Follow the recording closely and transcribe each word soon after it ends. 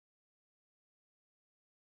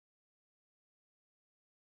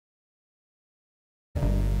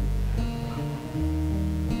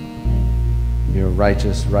your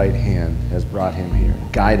righteous right hand has brought him here,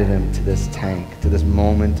 guided him to this tank, to this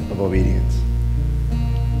moment of obedience.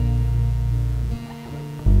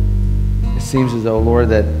 It seems as though, Lord,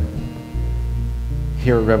 that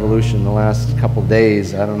here at Revolution the last couple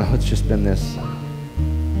days, I don't know, it's just been this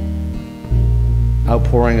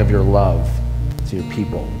outpouring of your love to your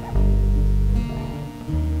people.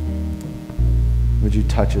 Would you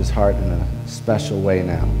touch his heart in a special way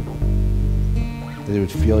now? That he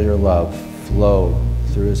would feel your love flow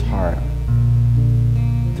through his heart,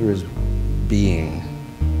 through his being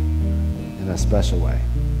in a special way,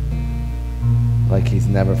 like he's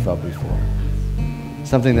never felt before.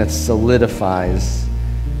 Something that solidifies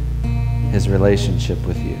his relationship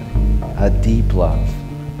with you. A deep love,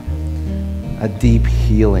 a deep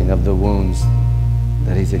healing of the wounds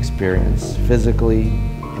that he's experienced physically,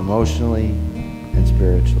 emotionally, and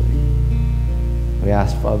spiritually. We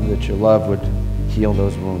ask, Father, that your love would heal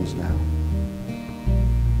those wounds now.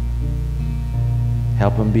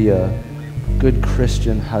 Help him be a good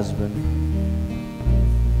Christian husband,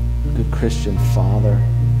 a good Christian father,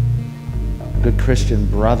 a good Christian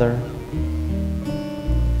brother,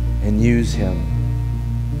 and use him.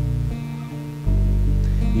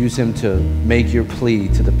 Use him to make your plea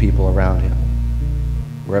to the people around him,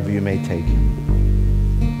 wherever you may take him.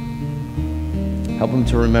 Help him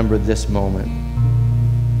to remember this moment.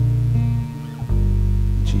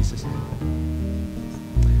 In Jesus' name.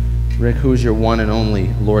 Rick, who's your one and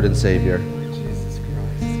only Lord and Savior? Jesus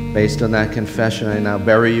Christ. Based on that confession, I now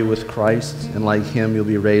bury you with Christ, and like him, you'll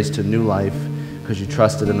be raised to new life because you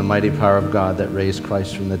trusted in the mighty power of God that raised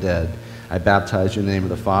Christ from the dead. I baptize you in the name of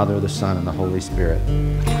the Father, the Son, and the Holy Spirit.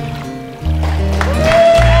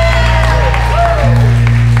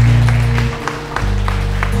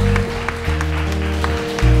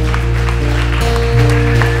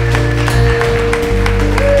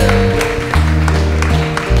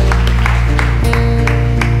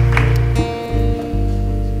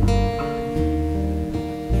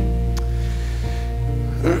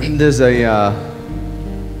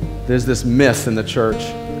 There's this myth in the church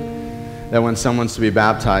that when someone's to be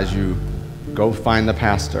baptized, you go find the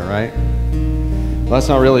pastor, right? Well, that's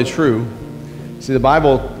not really true. See, the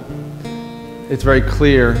Bible, it's very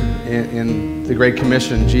clear in the Great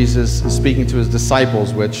Commission. Jesus is speaking to his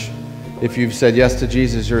disciples, which if you've said yes to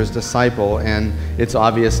Jesus, you're his disciple, and it's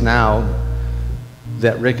obvious now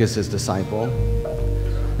that Rick is his disciple.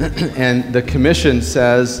 And the commission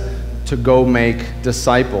says to go make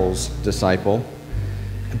disciples disciple,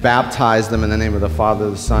 baptize them in the name of the Father,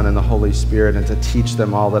 the Son, and the Holy Spirit, and to teach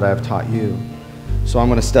them all that I have taught you. So I'm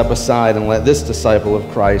going to step aside and let this disciple of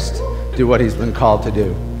Christ do what he's been called to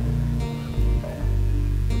do.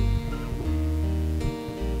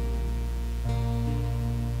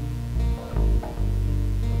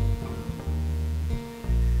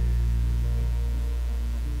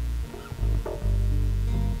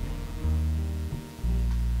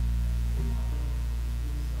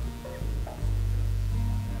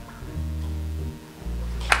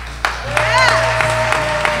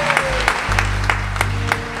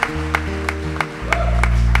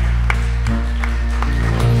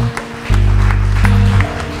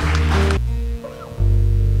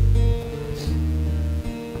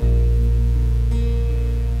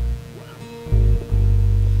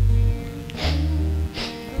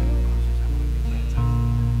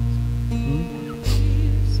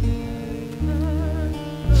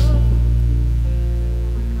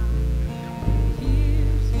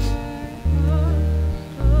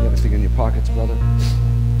 Brother.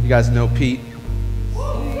 You guys know Pete? Do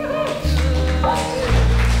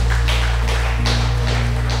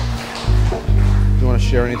you want to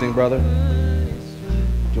share anything, brother?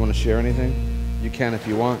 Do you want to share anything? You can if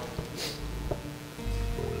you want.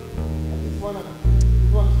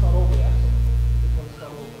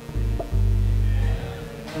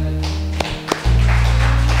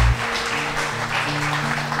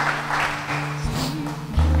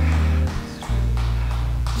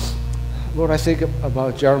 Lord, I think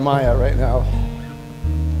about Jeremiah right now.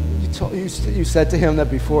 You said to him that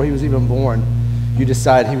before he was even born, you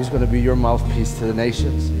decided he was going to be your mouthpiece to the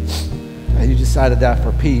nations. And you decided that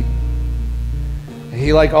for Pete. And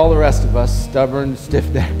he, like all the rest of us, stubborn,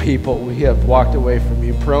 stiff-necked people, we have walked away from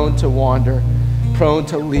you, prone to wander, prone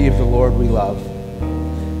to leave the Lord we love.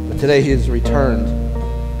 But today he has returned.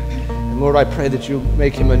 And Lord, I pray that you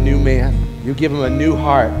make him a new man. You give him a new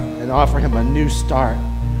heart and offer him a new start.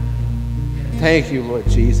 Thank you, Lord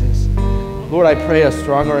Jesus. Lord, I pray a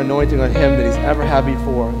stronger anointing on him than he's ever had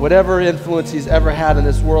before. Whatever influence he's ever had in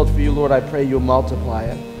this world for you, Lord, I pray you'll multiply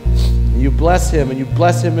it. And you bless him, and you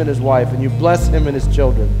bless him and his wife, and you bless him and his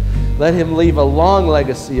children. Let him leave a long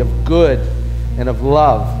legacy of good and of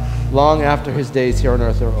love long after his days here on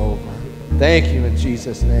earth are over. Thank you in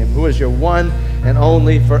Jesus' name, who is your one and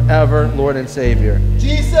only forever Lord and Savior.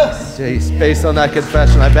 Jesus! Based on that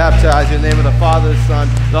confession, I baptize you in the name of the Father, the Son,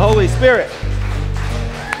 the Holy Spirit.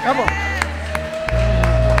 Come on.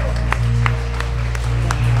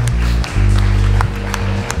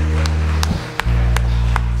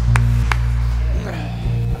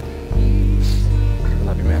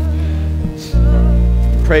 Love you, man.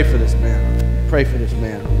 Pray for this man. Pray for this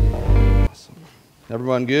man. Awesome.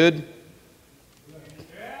 Everyone good?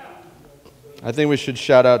 I think we should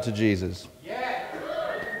shout out to Jesus. Yeah.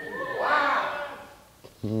 Wow.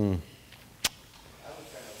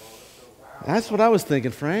 That's what I was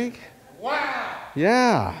thinking, Frank. Wow.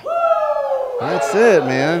 Yeah. That's it,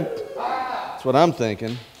 man. That's what I'm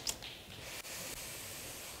thinking.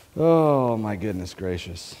 Oh, my goodness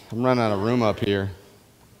gracious. I'm running out of room up here.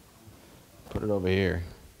 Put it over here.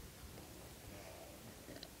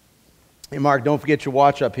 Hey, Mark, don't forget your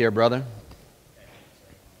watch up here, brother.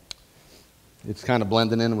 It's kind of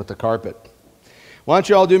blending in with the carpet. Why don't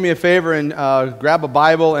you all do me a favor and grab a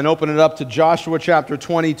Bible and open it up to Joshua chapter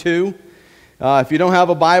 22. If you don't have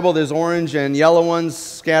a Bible, there's orange and yellow ones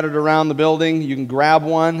scattered around the building. You can grab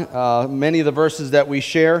one. Many of the verses that we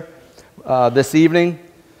share this evening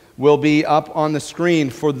will be up on the screen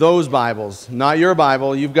for those Bibles. Not your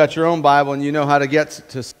Bible. You've got your own Bible and you know how to get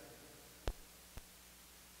to.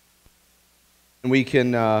 And we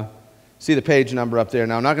can see the page number up there.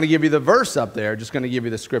 Now, I'm not going to give you the verse up there, just going to give you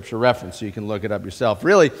the scripture reference so you can look it up yourself.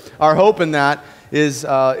 Really, our hope in that is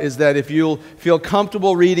that if you'll feel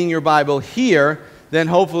comfortable reading your Bible here, then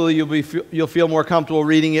hopefully you'll feel more comfortable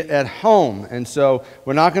reading it at home. And so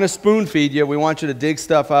we're not going to spoon feed you. We want you to dig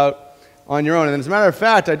stuff out on your own. And as a matter of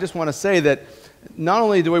fact, I just want to say that not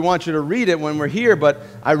only do we want you to read it when we're here, but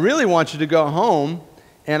I really want you to go home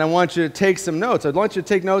and I want you to take some notes. I'd want you to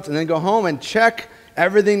take notes and then go home and check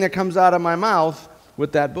everything that comes out of my mouth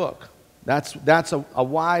with that book. That's a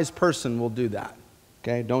wise person will do that.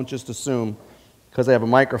 Okay? Don't just assume because I have a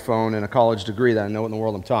microphone and a college degree that I know what in the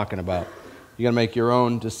world I'm talking about. You got to make your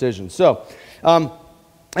own decisions. So,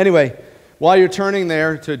 anyway, while you're turning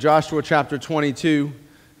there to Joshua chapter 22,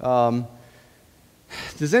 does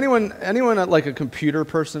anyone like a computer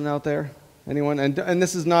person out there? Anyone? And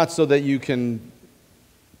this is not so that you can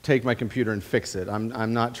take my computer and fix it.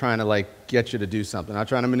 I'm not trying to like get you to do something. I'm not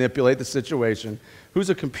trying to manipulate the situation. Who's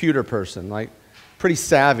a computer person? Like pretty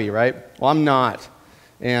savvy, right? Well, I'm not.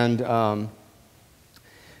 And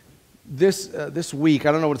this week,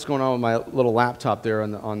 I don't know what's going on with my little laptop there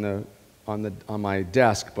on my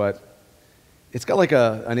desk, but it's got like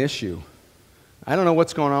an issue. I don't know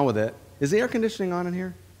what's going on with it. Is the air conditioning on in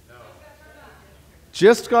here? No.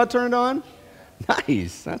 Just got turned on?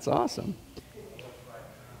 Nice. That's awesome.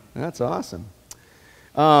 That's awesome.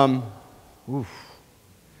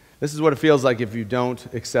 This is what it feels like if you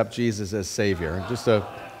don't accept Jesus as Savior. Just a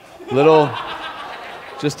little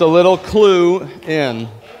clue in.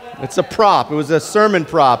 It's a prop. It was a sermon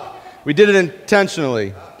prop. We did it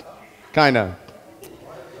intentionally, kind of.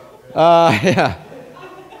 Yeah.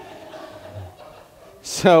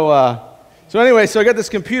 So anyway, so I got this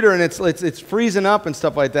computer and it's freezing up and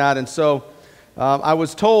stuff like that, and so. I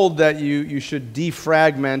was told that you should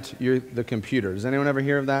defragment the computer. Does anyone ever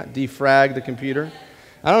hear of that? Defrag the computer?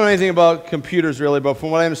 I don't know anything about computers really, but from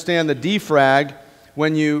what I understand, the defrag,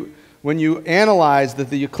 when you analyze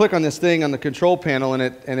that, you click on this thing on the control panel and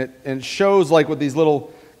it shows like with these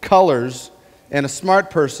little colors, and a smart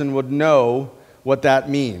person would know what that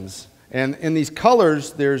means. And in these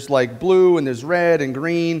colors, there's like blue and there's red and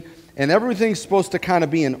green, and everything's supposed to kind of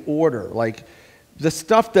be in order. Like the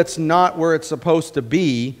stuff that's not where it's supposed to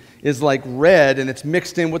be is like red and it's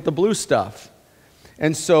mixed in with the blue stuff.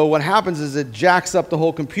 And so what happens is it jacks up the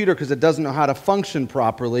whole computer because it doesn't know how to function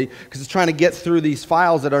properly because it's trying to get through these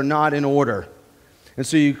files that are not in order. And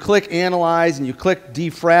so you click analyze and you click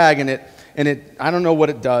defrag and it I don't know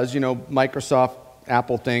what it does, Microsoft,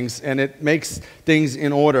 Apple things, and it makes things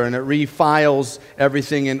in order and it refiles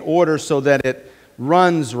everything in order so that it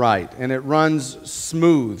runs right and it runs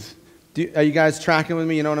smooth. Are you guys tracking with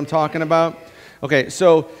me? You know what I'm talking about? Okay,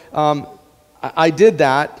 so I did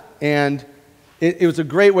that, and it was a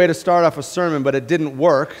great way to start off a sermon, but it didn't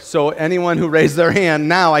work. So anyone who raised their hand,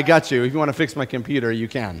 now I got you. If you want to fix my computer, you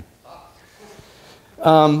can.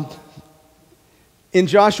 In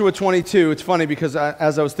Joshua 22, it's funny because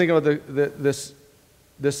as I was thinking about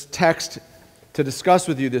this text to discuss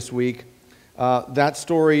with you this week, that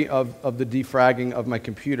story of the defragging of my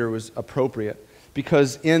computer was appropriate.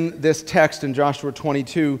 Because in this text in Joshua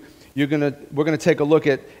 22, we're going to take a look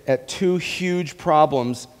at two huge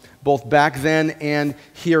problems, both back then and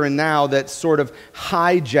here and now, that sort of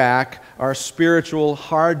hijack our spiritual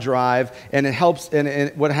hard drive, and it helps.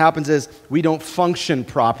 And what happens is we don't function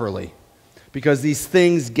properly because these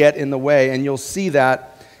things get in the way, and you'll see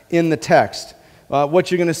that in the text.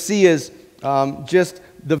 What you're going to see is just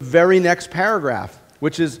the very next paragraph,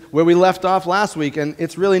 which is where we left off last week, and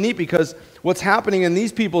it's really neat because what's happening in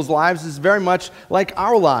these people's lives is very much like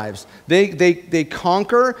our lives. They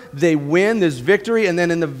conquer, they win, there's victory, and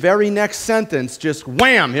then in the very next sentence, just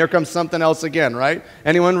wham, here comes something else again, right?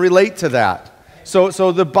 Anyone relate to that?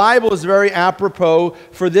 So the Bible is very apropos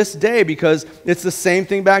for this day because it's the same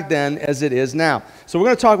thing back then as it is now. So we're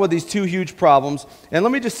going to talk about these two huge problems. And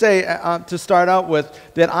let me just say, to start out with,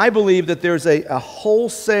 that I believe that there's a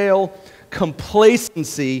wholesale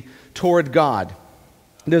complacency toward God.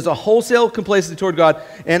 There's a wholesale complacency toward God,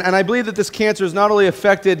 and I believe that this cancer has not only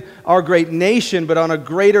affected our great nation, but on a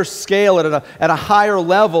greater scale, at a higher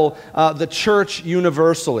level, the church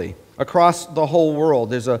universally, across the whole world.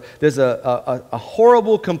 There's a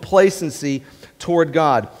horrible complacency toward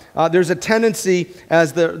God. There's a tendency,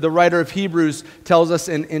 as the writer of Hebrews tells us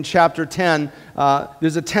in chapter 10,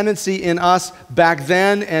 there's a tendency in us back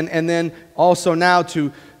then and then also now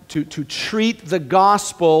to treat the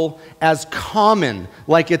gospel as common,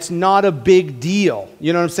 like it's not a big deal.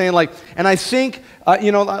 You know what I'm saying? And I think, let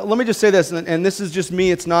me just say this, and this is just me,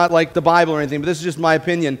 it's not like the Bible or anything, but this is just my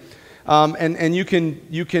opinion, and you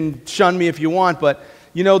can shun me if you want, but,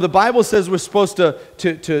 the Bible says we're supposed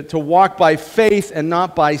to walk by faith and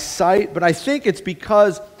not by sight, but I think it's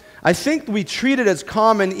because I think we treat it as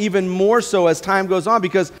common even more so as time goes on,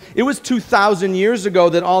 because it was 2,000 years ago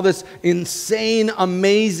that all this insane,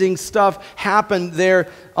 amazing stuff happened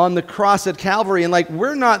there on the cross at Calvary, and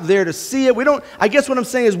we're not there to see it. I guess what I'm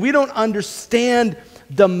saying is we don't understand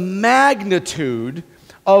the magnitude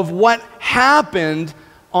of what happened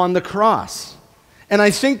on the cross. And I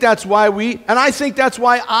think that's why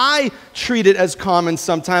I treat it as common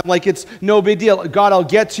sometimes, like it's no big deal. God, I'll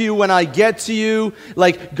get to you when I get to you.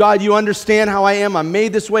 God, you understand how I am. I'm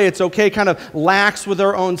made this way. It's okay, kind of lax with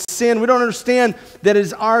our own sin. We don't understand that it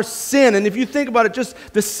is our sin. And if you think about it, just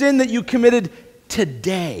the sin that you committed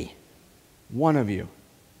today, one of you.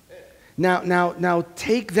 Now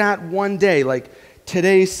take that one day, like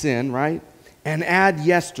today's sin, right? And add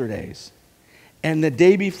yesterday's. And the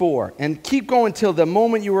day before, and keep going till the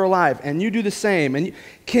moment you were alive, and you do the same. And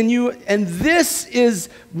this is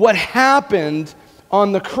what happened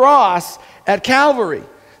on the cross at Calvary.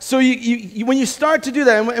 So when you start to do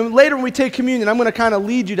that, and later when we take communion, I'm going to kind of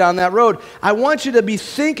lead you down that road. I want you to be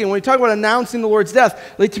thinking, when we talk about announcing the Lord's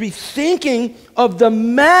death, to be thinking of the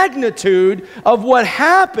magnitude of what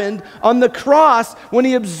happened on the cross when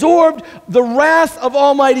he absorbed the wrath of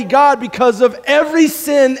Almighty God because of every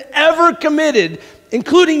sin ever committed,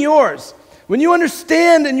 including yours. When you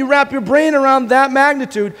understand and you wrap your brain around that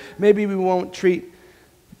magnitude, maybe we won't treat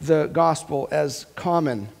the gospel as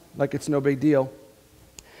common, like it's no big deal.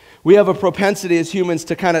 We have a propensity as humans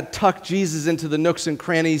to kind of tuck Jesus into the nooks and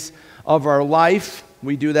crannies of our life.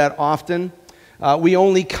 We do that often. We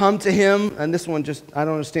only come to him, and this one just, I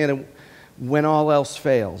don't understand it, when all else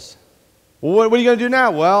fails. Well, what are you going to do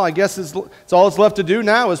now? Well, I guess it's all that's left to do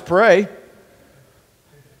now is pray.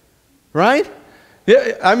 Right?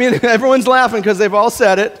 Yeah, I mean, everyone's laughing because they've all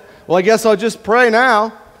said it. Well, I guess I'll just pray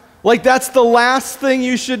now. That's the last thing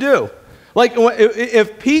you should do.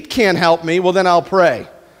 If Pete can't help me, well, then I'll pray.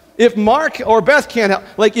 If Mark or Beth can't help,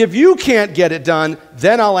 if you can't get it done,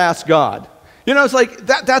 then I'll ask God. It's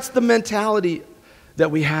that's the mentality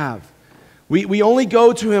that we have. We only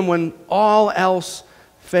go to him when all else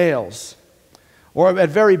fails. Or at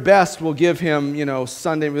very best, we'll give him,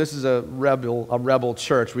 Sunday. This is a rebel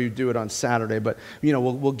church. We do it on Saturday, but,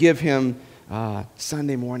 we'll give him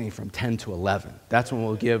Sunday morning from 10 to 11. That's when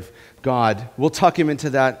we'll give God. We'll tuck him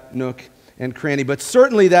into that nook and cranny. But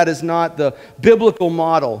certainly that is not the biblical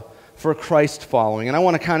model for Christ following. And I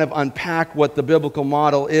want to kind of unpack what the biblical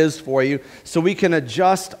model is for you so we can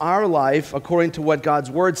adjust our life according to what God's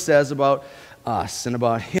word says about us and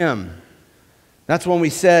about him. That's when we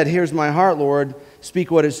said, here's my heart, Lord, speak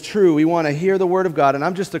what is true. We want to hear the word of God. And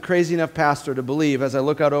I'm just a crazy enough pastor to believe, as I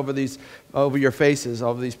look out over your faces,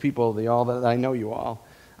 over these people, all that I know you all,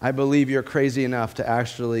 I believe you're crazy enough to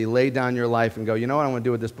actually lay down your life and go, you know what, I want to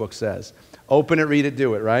do what this book says. Open it, read it,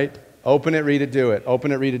 do it, right? Open it, read it, do it.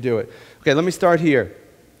 Open it, read it, do it. Okay, let me start here.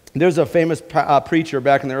 There's a famous preacher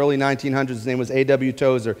back in the early 1900s. His name was A.W.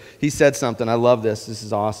 Tozer. He said something. I love this. This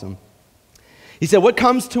is awesome. He said, what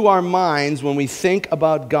comes to our minds when we think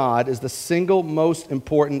about God is the single most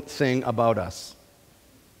important thing about us.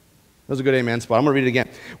 was a good amen spot. I'm going to read it again.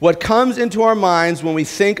 What comes into our minds when we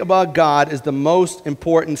think about God is the most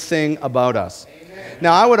important thing about us.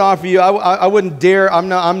 Now, I would offer you, I wouldn't dare,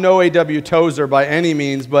 I'm no A.W. Tozer by any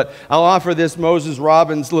means, but I'll offer this Moses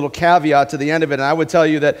Robbins little caveat to the end of it, and I would tell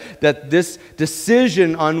you that this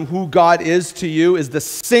decision on who God is to you is the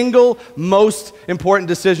single most important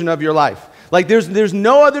decision of your life. Like there's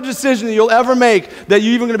no other decision that you'll ever make that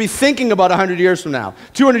you're even going to be thinking about 100 years from now,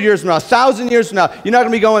 200 years from now, 1,000 years from now. You're not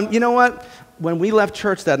going to be going, you know what? When we left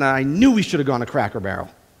church that night, I knew we should have gone to Cracker Barrel.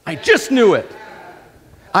 I just knew it.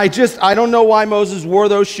 I don't know why Moses wore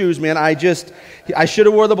those shoes, man. I should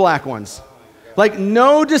have wore the black ones. Like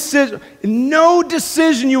no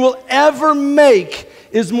decision you will ever make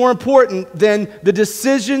is more important than the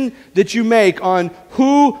decision that you make on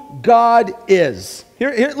who God is.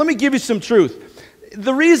 Here, let me give you some truth.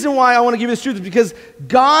 The reason why I want to give you this truth is because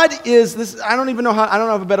God is this. I don't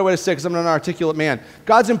know a better way to say it because I'm not an articulate man.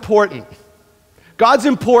 God's important. God's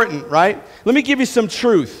important, right? Let me give you some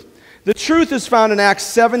truth. The truth is found in Acts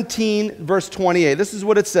 17, verse 28. This is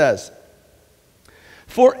what it says.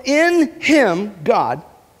 For in Him, God,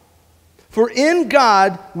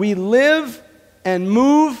 we live and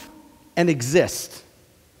move and exist.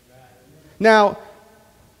 Now,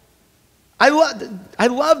 I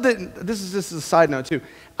love that, this is a side note too.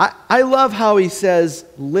 I love how he says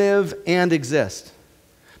live and exist.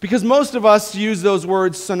 Because most of us use those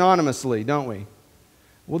words synonymously, don't we?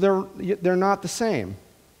 Well, they're not the same.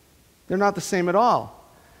 They're not the same at all.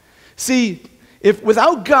 See, if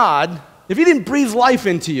without God, if He didn't breathe life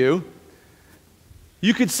into you,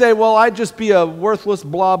 you could say, well, I'd just be a worthless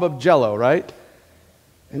blob of jello, right?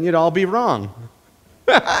 And you'd all be wrong.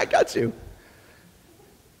 I got you.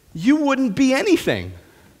 You wouldn't be anything.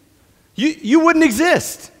 You wouldn't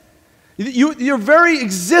exist. Your very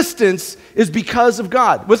existence is because of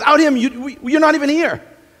God. Without Him, you're not even here,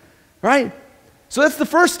 right? So that's the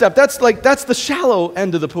first step. That's the shallow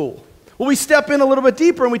end of the pool. Well, we step in a little bit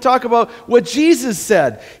deeper and we talk about what Jesus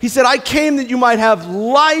said. He said, I came that you might have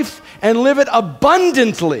life and live it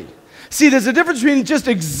abundantly. See, there's a difference between just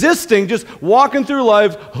existing, just walking through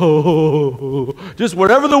life, just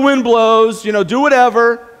whatever the wind blows, do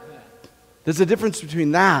whatever. There's a difference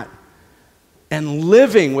between that and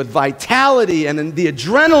living with vitality and the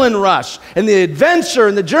adrenaline rush and the adventure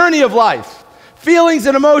and the journey of life. Feelings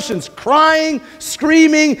and emotions, crying,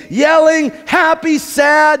 screaming, yelling, happy,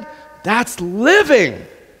 sad. That's living.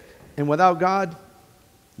 And without God,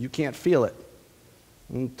 you can't feel it.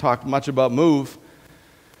 We don't talk much about move.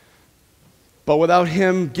 But without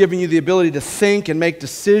Him giving you the ability to think and make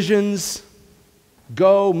decisions,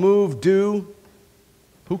 go, move, do,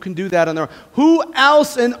 who can do that on their own? Who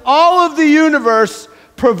else in all of the universe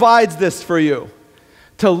provides this for you?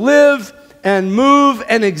 To live and move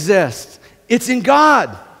and exist. It's in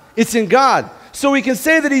God. It's in God. So we can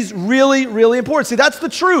say that He's really, really important. See, that's the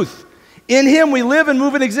truth. In Him we live and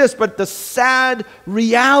move and exist. But the sad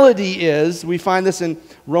reality is, we find this in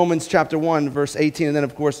Romans chapter 1, verse 18, and then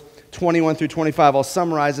of course 21 through 25. I'll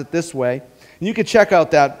summarize it this way. And you can check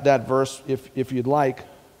out that verse if you'd like.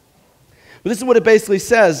 But this is what it basically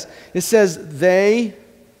says. It says, they,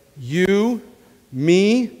 you,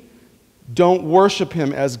 me, don't worship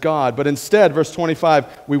Him as God. But instead, verse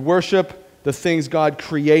 25, we worship the things God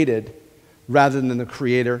created rather than the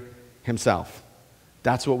Creator Himself.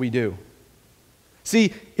 That's what we do.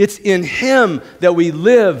 See, it's in Him that we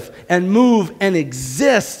live and move and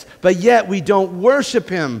exist, but yet we don't worship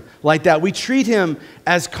Him like that. We treat Him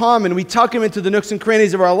as common. We tuck Him into the nooks and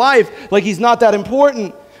crannies of our life like He's not that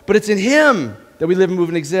important, but it's in Him that we live and move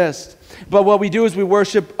and exist. But what we do is we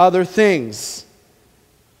worship other things.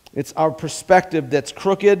 It's our perspective that's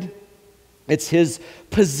crooked. It's His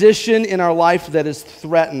position in our life that is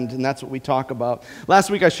threatened, and that's what we talk about.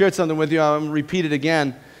 Last week I shared something with you. I'm going to repeat it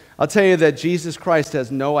again. I'll tell you that Jesus Christ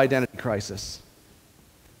has no identity crisis.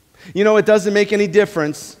 It doesn't make any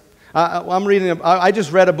difference. I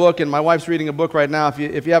just read a book, and my wife's reading a book right now.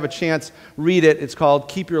 If you have a chance, read it. It's called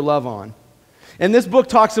Keep Your Love On. And this book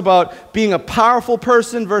talks about being a powerful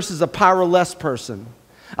person versus a powerless person.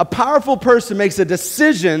 A powerful person makes a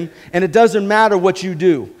decision, and it doesn't matter what you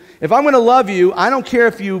do. If I'm going to love you, I don't care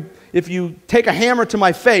if you take a hammer to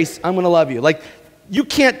my face, I'm going to love you. Like, you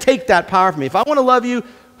can't take that power from me. If I want to love you,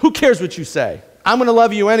 who cares what you say? I'm going to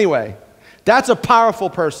love you anyway. That's a powerful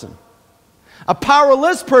person. A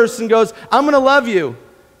powerless person goes, I'm going to love you.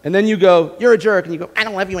 And then you go, you're a jerk. And you go, I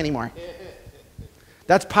don't love you anymore.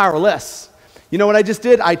 That's powerless. You know what I just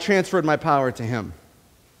did? I transferred my power to Him.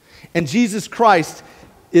 And Jesus Christ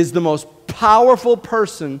is the most powerful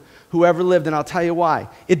person who ever lived. And I'll tell you why.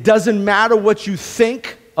 It doesn't matter what you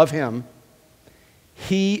think of Him.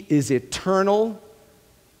 He is eternal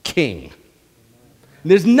King.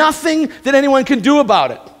 There's nothing that anyone can do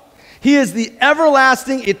about it. He is the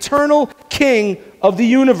everlasting, eternal King of the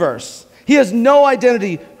universe. He has no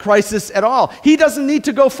identity crisis at all. He doesn't need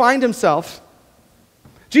to go find himself.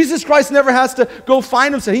 Jesus Christ never has to go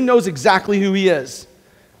find himself. He knows exactly who he is.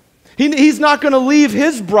 He's not going to leave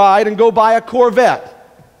his bride and go buy a Corvette.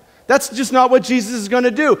 That's just not what Jesus is going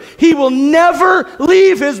to do. He will never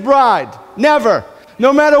leave his bride. Never.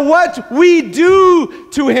 No matter what we do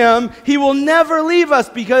to him, he will never leave us.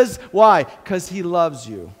 Because, why? Because he loves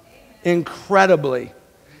you incredibly.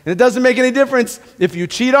 And it doesn't make any difference if you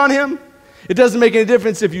cheat on him. It doesn't make any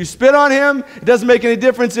difference if you spit on him. It doesn't make any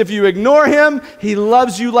difference if you ignore him. He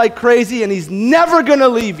loves you like crazy, and he's never going to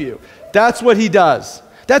leave you. That's what he does.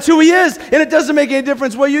 That's who he is, and it doesn't make any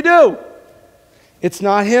difference what you do. It's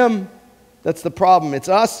not him. That's the problem. It's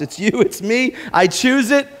us. It's you. It's me. I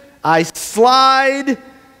choose it. I slide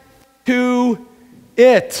to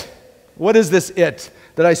it. What is this it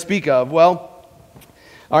that I speak of? Well,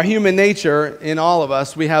 our human nature, in all of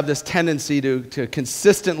us, we have this tendency to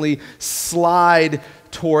consistently slide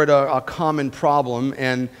toward a common problem,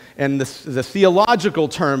 and the theological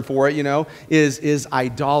term for it, is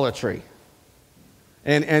idolatry.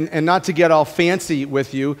 And not to get all fancy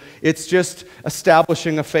with you, it's just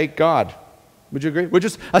establishing a fake God. Would you agree? We're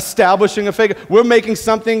just establishing a fake. We're making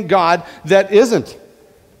something God that isn't.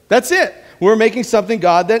 That's it. We're making something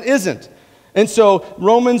God that isn't. And so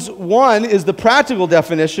Romans 1 is the practical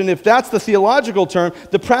definition. If that's the theological term,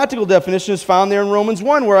 the practical definition is found there in Romans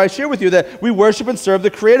 1, where I share with you that we worship and serve the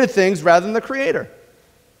created things rather than the Creator.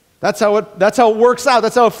 That's how it works out.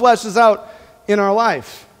 That's how it fleshes out in our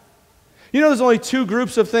life. There's only two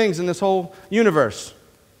groups of things in this whole universe.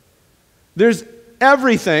 There's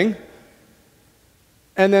everything,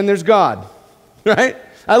 and then there's God, right?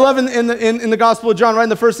 I love in the Gospel of John, right in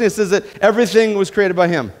the first thing it says that everything was created by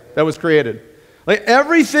him, that was created. Like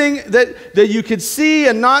everything that you could see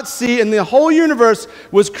and not see in the whole universe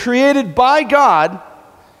was created by God,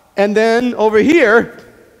 and then over here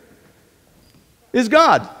is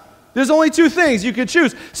God. There's only two things you could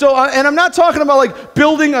choose. So, and I'm not talking about like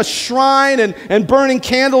building a shrine and burning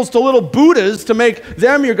candles to little Buddhas to make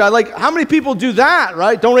them your God. Like, how many people do that,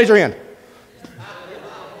 right? Don't raise your hand.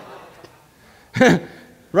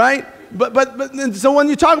 Right? But so when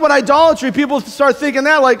you talk about idolatry, people start thinking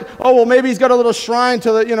that like, oh, well, maybe he's got a little shrine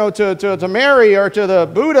to the, to Mary or to the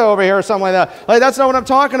Buddha over here or something like that. Like, that's not what I'm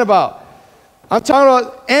talking about. I'm talking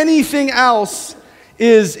about anything else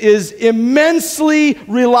is immensely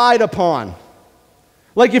relied upon.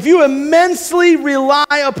 Like if you immensely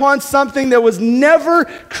rely upon something that was never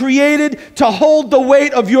created to hold the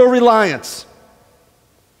weight of your reliance.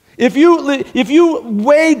 If you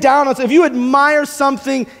weigh down on, if you admire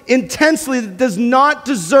something intensely that does not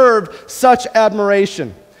deserve such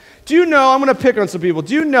admiration. Do you know, I'm going to pick on some people,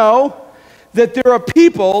 do you know that there are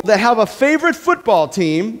people that have a favorite football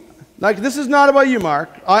team? Like, this is not about you, Mark.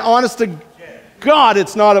 Honest to God,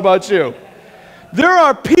 it's not about you. There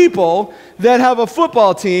are people that have a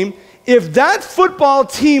football team. If that football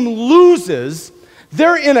team loses,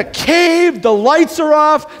 they're in a cave, the lights are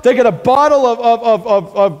off, they get a bottle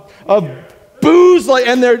of booze,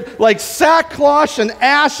 and they're like sackcloth and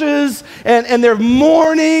ashes, and they're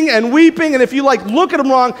mourning and weeping, and if you like look at them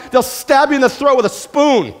wrong, they'll stab you in the throat with a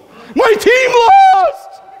spoon. My team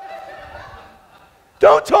lost!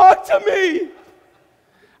 Don't talk to me!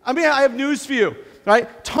 I mean, I have news for you,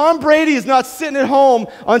 right? Tom Brady is not sitting at home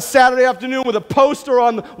on Saturday afternoon with a poster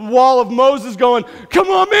on the wall of Moses going, come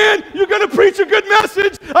on, man, you're going to preach a good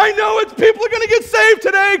message. I know it's people are going to get saved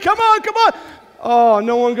today. Come on, come on. Oh,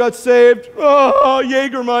 no one got saved. Oh,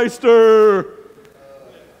 Jägermeister.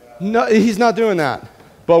 No, he's not doing that,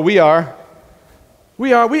 but we are.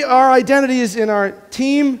 Our identity is in our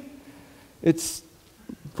team. It's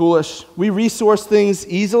foolish. We resource things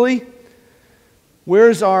easily.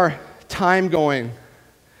 Where's our time going?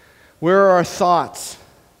 Where are our thoughts?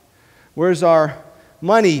 Where's our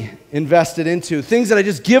money invested into? Things that I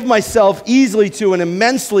just give myself easily to and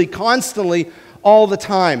immensely, constantly, all the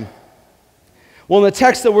time. Well, in the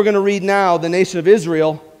text that we're going to read now, the nation of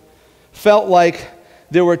Israel felt like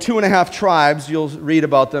there were 2.5 tribes. You'll read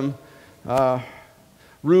about them.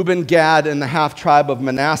 Reuben, Gad, and the half tribe of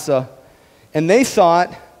Manasseh. And they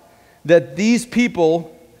thought that these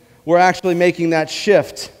people were actually making that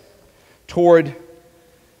shift toward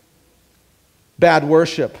bad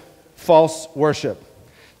worship, false worship.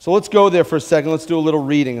 So let's go there for a second. Let's do a little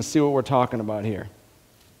reading and see what we're talking about here.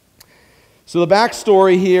 So the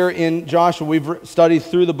backstory here in Joshua, we've studied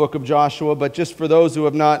through the book of Joshua, but just for those who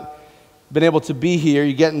have not been able to be here.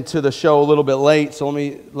 You're getting to the show a little bit late, so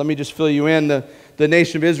let me just fill you in. The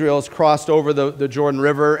nation of Israel has crossed over the Jordan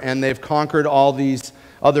River, and they've conquered all these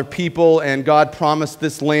other people, and God promised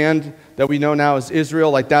this land that we know now as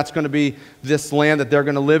Israel, like that's going to be this land that they're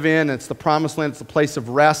going to live in. It's the promised land. It's the place of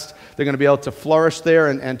rest. They're going to be able to flourish there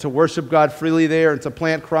and to worship God freely there and to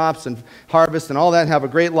plant crops and harvest and all that and have a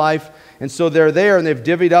great life. And so they're there, and they've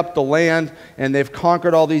divvied up the land, and they've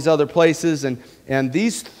conquered all these other places. And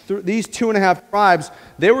these 2.5 tribes,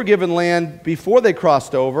 they were given land before they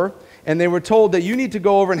crossed over, and they were told that you need to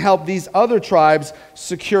go over and help these other tribes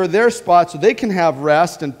secure their spot so they can have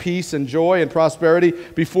rest and peace and joy and prosperity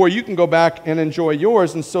before you can go back and enjoy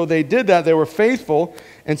yours. And so they did that. They were faithful.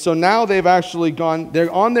 And so now they've actually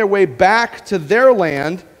they're on their way back to their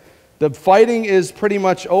land. The fighting is pretty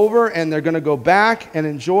much over, and they're going to go back and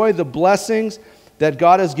enjoy the blessings that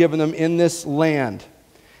God has given them in this land.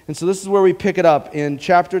 And so this is where we pick it up in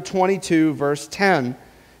chapter 22, verse 10.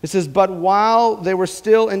 It says, "But while they were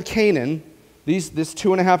still in Canaan," this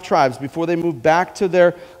 2.5 tribes, before they moved back to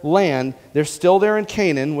their land, they're still there in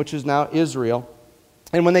Canaan, which is now Israel.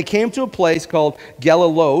 "And when they came to a place called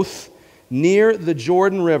Geliloth, near the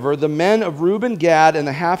Jordan River, the men of Reuben, Gad, and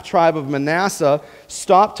the half-tribe of Manasseh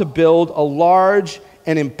stopped to build a large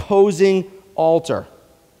and imposing altar.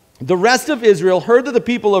 The rest of Israel heard that the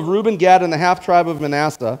people of Reuben, Gad, and the half-tribe of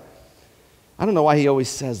Manasseh," I don't know why he always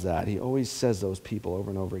says that. He always says those people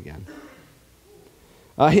over and over again.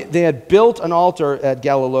 They had built an altar at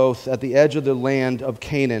Geliloth at the edge of the land of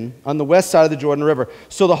Canaan on the west side of the Jordan River.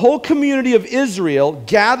 So the whole community of Israel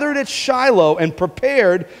gathered at Shiloh and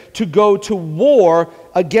prepared to go to war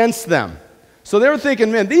against them. So they were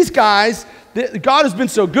thinking, man, these guys, God has been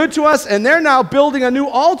so good to us, and they're now building a new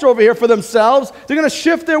altar over here for themselves. They're going to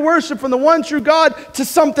shift their worship from the one true God to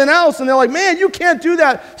something else. And they're like, man, you can't do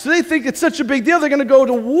that. So they think it's such a big deal, they're going to go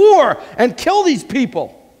to war and kill these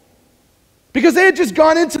people. Because they had just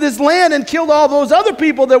gone into this land and killed all those other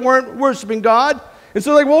people that weren't worshiping God. And so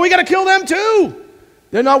they're like, well, we got to kill them too.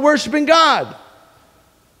 They're not worshiping God.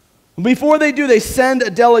 Before they do, they send a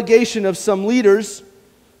delegation of some leaders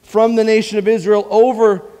from the nation of Israel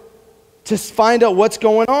over to find out what's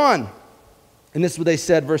going on. And this is what they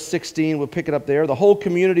said, verse 16, we'll pick it up there. "The whole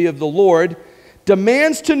community of the Lord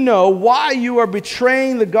demands to know why you are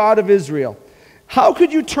betraying the God of Israel. How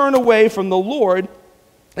could you turn away from the Lord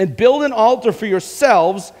and build an altar for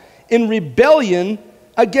yourselves in rebellion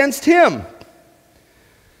against him?"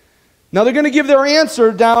 Now they're going to give their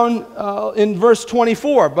answer down in verse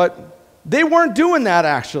 24, but they weren't doing that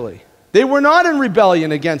actually. They were not in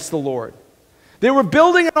rebellion against the Lord. They were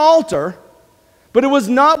building an altar, but it was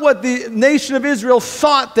not what the nation of Israel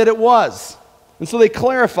thought that it was. And so they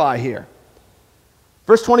clarify here.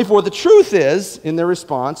 Verse 24, "The truth is," in their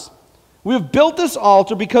response, "we have built this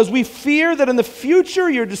altar because we fear that in the future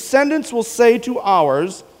your descendants will say to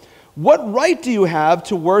ours, 'What right do you have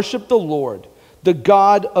to worship the Lord, the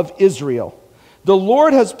God of Israel? The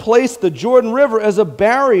Lord has placed the Jordan River as a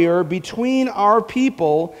barrier between our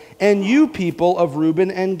people and you people of Reuben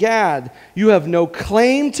and Gad. You have no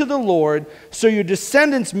claim to the Lord, so your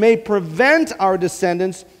descendants may prevent our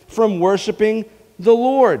descendants from worshiping the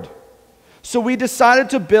Lord.' So we decided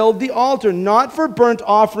to build the altar, not for burnt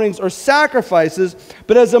offerings or sacrifices,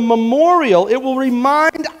 but as a memorial. It will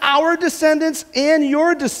remind our descendants and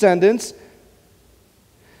your descendants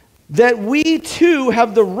that we too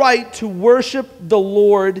have the right to worship the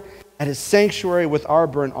Lord at his sanctuary with our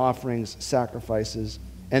burnt offerings, sacrifices,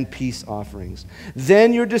 and peace offerings.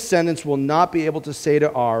 Then your descendants will not be able to say to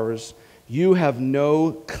ours, 'You have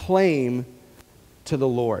no claim to the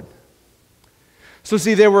Lord.'" So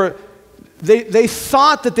see, they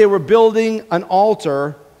thought that they were building an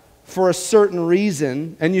altar for a certain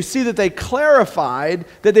reason, and you see that they clarified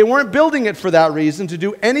that they weren't building it for that reason, to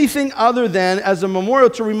do anything other than as a memorial,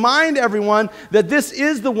 to remind everyone that this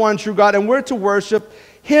is the one true God and we're to worship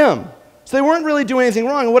him. So they weren't really doing anything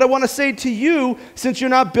wrong. And what I want to say to you, since you're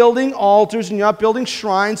not building altars and you're not building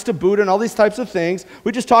shrines to Buddha and all these types of things,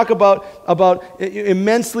 we just talk about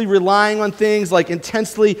immensely relying on things, like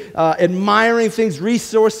intensely admiring things,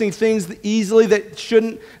 resourcing things easily that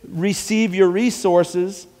shouldn't receive your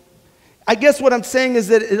resources. I guess what I'm saying is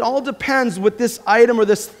that it all depends with this item or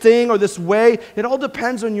this thing or this way. It all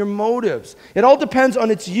depends on your motives. It all depends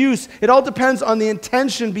on its use. It all depends on the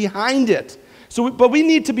intention behind it. But we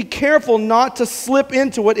need to be careful not to slip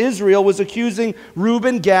into what Israel was accusing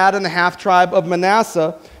Reuben, Gad, and the half-tribe of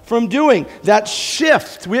Manasseh from doing. That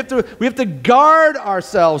shift. We have to guard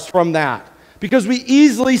ourselves from that because we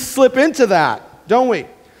easily slip into that, don't we?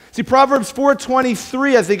 See, Proverbs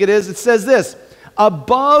 4:23, I think it is, it says this: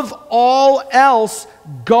 above all else,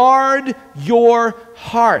 guard your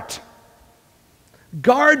heart.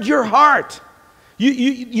 Guard your heart.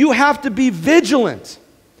 You have to be vigilant.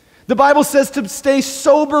 The Bible says to stay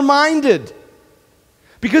sober-minded.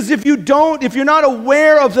 Because if you're not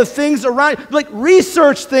aware of the things around, like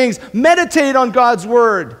research things, meditate on God's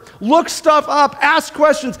Word, look stuff up, ask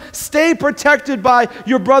questions, stay protected by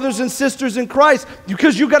your brothers and sisters in Christ,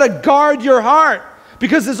 because you got to guard your heart.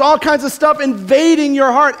 Because there's all kinds of stuff invading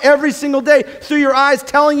your heart every single day through your eyes,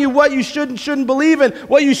 telling you what you should and shouldn't believe in,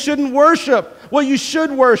 what you shouldn't worship, what you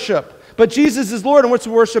should worship. But Jesus is Lord, and we're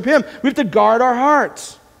to worship Him. We have to guard our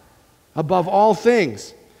hearts above all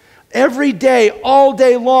things. Every day, all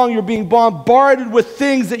day long, you're being bombarded with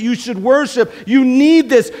things that you should worship. You need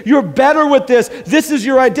this. You're better with this. This is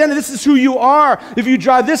your identity. This is who you are. If you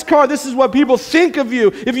drive this car, this is what people think of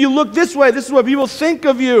you. If you look this way, this is what people think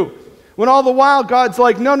of you. When all the while, God's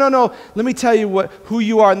like, no. Let me tell you who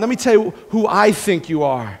you are, and let me tell you who I think you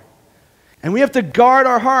are. And we have to guard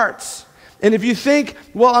our hearts. And if you think,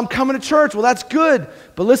 well, I'm coming to church, well, that's good.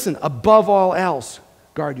 But listen, above all else,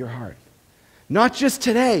 guard your heart. Not just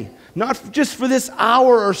today, not just for this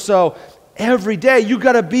hour or so. Every day, you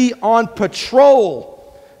got to be on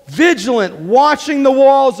patrol, vigilant, watching the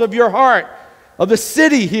walls of your heart, of the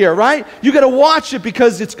city here, right? You got to watch it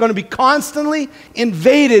because it's going to be constantly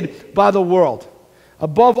invaded by the world.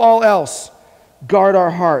 Above all else, guard our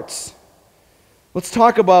hearts. Let's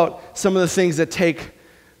talk about some of the things that take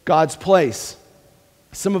God's place.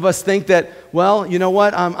 Some of us think that, well, you know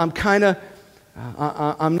what? I'm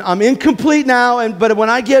incomplete now, but when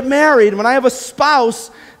I get married, when I have a spouse,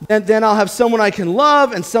 then I'll have someone I can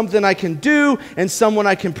love and something I can do and someone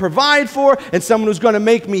I can provide for and someone who's going to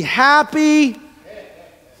make me happy.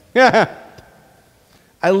 Yeah.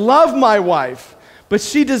 I love my wife, but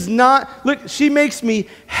she does not, look, she makes me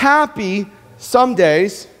happy some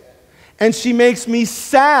days and she makes me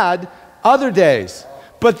sad other days.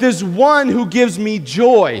 But there's one who gives me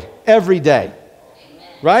joy every day.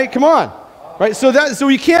 Right? Come on. Right? So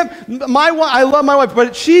you can't, I love my wife,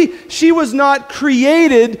 but she was not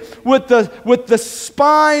created with the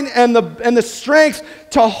spine and the strength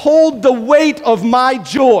to hold the weight of my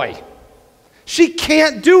joy. She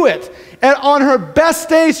can't do it. And on her best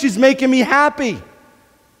days, she's making me happy.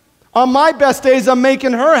 On my best days, I'm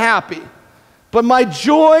making her happy. But my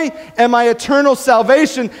joy and my eternal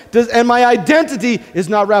salvation and my identity is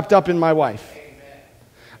not wrapped up in my wife.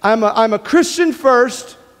 I'm a Christian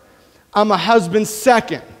first. I'm a husband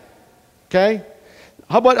second. Okay?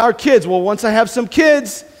 How about our kids? Well, once I have some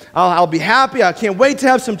kids, I'll be happy. I can't wait to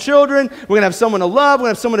have some children. We're going to have someone to love. We're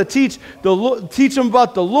going to have someone to teach them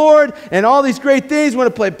about the Lord and all these great things. We're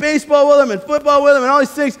going to play baseball with them and football with them and all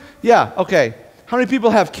these things. Yeah, okay. How many people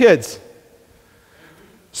have kids?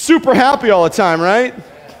 Super happy all the time, right?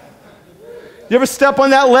 You ever step on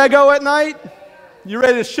that Lego at night? You're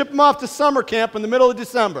ready to ship them off to summer camp in the middle of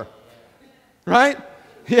December. Right?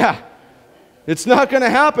 Yeah. It's not going to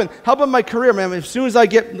happen. How about my career, man? As soon as I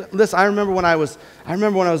get this, I remember when I was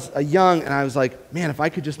young and I was like, man, if I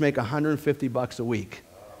could just make $150 a week,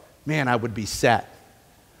 man, I would be set.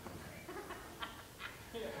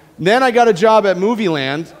 Then I got a job at Movie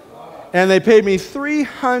Land and they paid me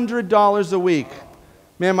 $300 a week.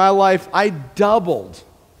 Man, my life, I doubled.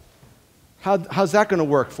 How's that going to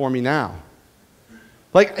work for me now?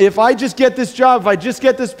 Like, if I just get this job, if I just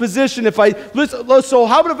get this position, so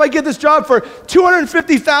how about if I get this job for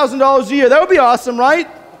 $250,000 a year? That would be awesome, right?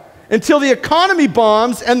 Until the economy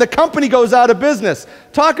bombs and the company goes out of business.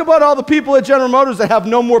 Talk about all the people at General Motors that have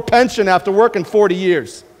no more pension after working 40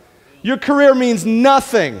 years. Your career means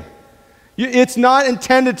nothing. It's not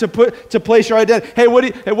intended to place your identity. Hey,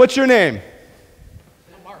 what's your name?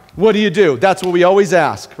 What do you do? That's what we always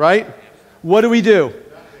ask, right? What do we do?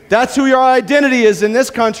 That's who your identity is in this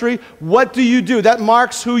country. What do you do? That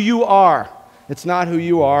marks who you are. It's not who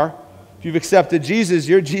you are. If you've accepted Jesus,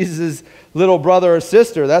 you're Jesus' little brother or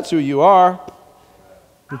sister. That's who you are.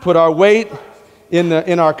 We put our weight in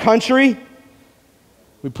our country.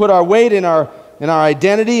 We put our weight in our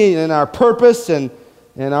identity, in our purpose, and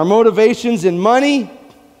our motivations in money.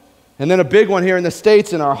 And then a big one here in the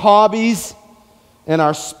States, in our hobbies and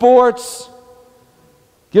our sports.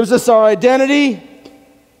 Gives us our identity.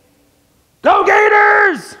 Go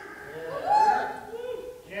Gators!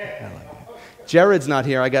 Jared's not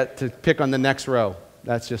here. I got to pick on the next row.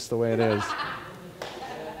 That's just the way it is.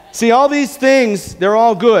 See, all these things, they're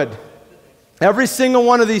all good. Every single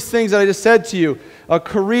one of these things that I just said to you, a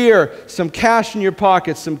career, some cash in your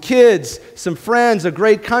pocket, some kids, some friends, a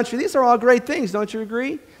great country, these are all great things, don't you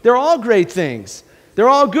agree? They're all great things. They're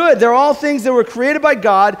all good. They're all things that were created by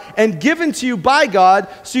God and given to you by God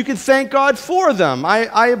so you can thank God for them.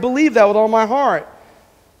 I believe that with all my heart.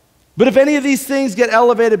 But if any of these things get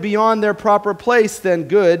elevated beyond their proper place, then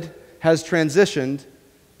good has transitioned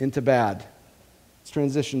into bad. It's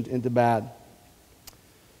transitioned into bad.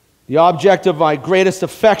 The object of my greatest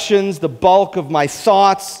affections, the bulk of my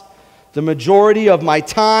thoughts, the majority of my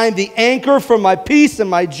time, the anchor for my peace and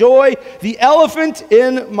my joy, the elephant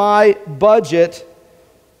in my budget.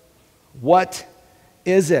 What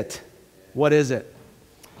is it? What is it?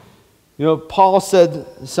 You know, Paul said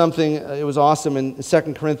something, it was awesome in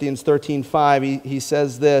 2 Corinthians 13:5. He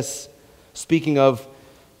says this, speaking of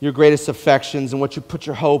your greatest affections and what you put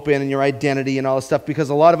your hope in and your identity and all this stuff, because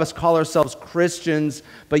a lot of us call ourselves Christians,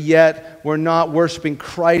 but yet we're not worshiping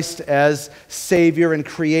Christ as Savior and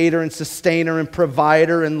Creator and Sustainer and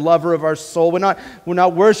Provider and Lover of our soul. We're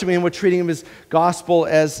not worshiping Him, we're treating Him as gospel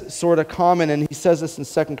as sort of common. And he says this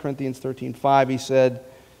in 2 Corinthians 13:5. He said, and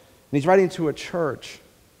he's writing to a church.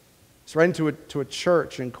 He's writing to a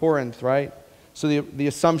church in Corinth, right? So the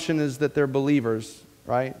assumption is that they're believers,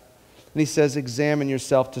 right? And he says, examine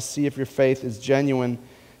yourself to see if your faith is genuine.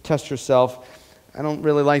 Test yourself. I don't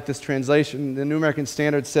really like this translation. The New American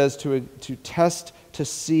Standard says to test to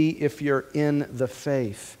see if you're in the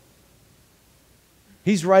faith.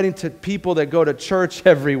 He's writing to people that go to church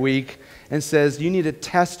every week and says, you need to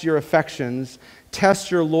test your affections,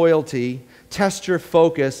 test your loyalty, test your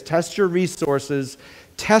focus, test your resources,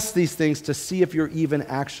 test these things to see if you're even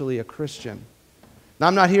actually a Christian. Now,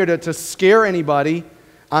 I'm not here to scare anybody.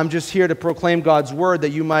 I'm just here to proclaim God's word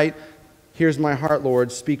that you might, here's my heart,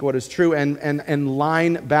 Lord, speak what is true, and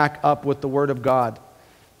line back up with the word of God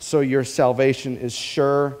so your salvation is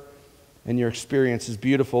sure and your experience is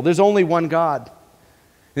beautiful. There's only one God.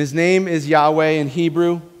 His name is Yahweh in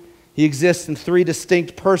Hebrew. He exists in three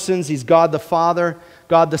distinct persons. He's God the Father,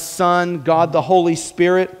 God the Son, God the Holy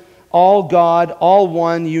Spirit. All God, all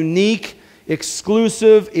one, unique,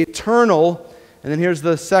 exclusive, eternal. And then here's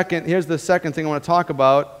the second thing I want to talk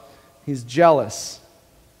about. He's jealous.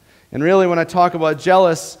 And really, when I talk about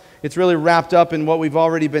jealous, it's really wrapped up in what we've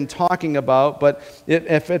already been talking about. But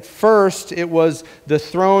if at first it was the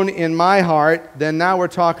throne in my heart, then now we're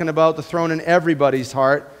talking about the throne in everybody's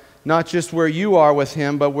heart. Not just where you are with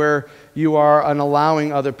Him, but where you are in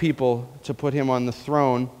allowing other people to put Him on the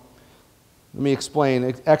throne. Let me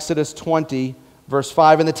explain. Exodus 20, verse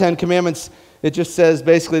 5, in the Ten Commandments, it just says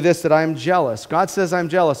basically this, that I'm jealous. God says I'm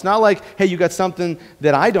jealous. Not like, hey, you got something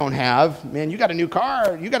that I don't have. Man, you got a new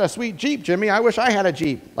car. You got a sweet Jeep, Jimmy. I wish I had a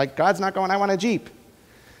Jeep. Like, God's not going, I want a Jeep.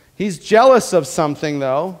 He's jealous of something,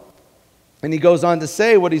 though. And he goes on to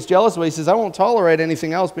say what he's jealous of. He says, I won't tolerate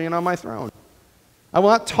anything else being on my throne. I will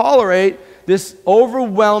not tolerate this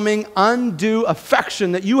overwhelming, undue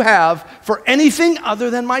affection that you have for anything other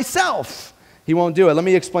than myself. He won't do it. Let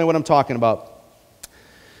me explain what I'm talking about.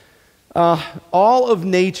 All of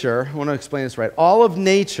nature, I want to explain this right. All of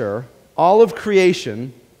nature, all of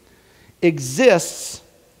creation exists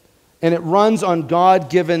and it runs on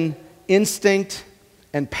God-given instinct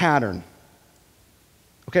and pattern.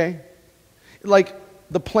 Okay? Like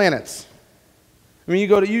the planets. I mean,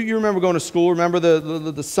 you remember going to school, remember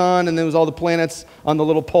the sun, and there was all the planets on the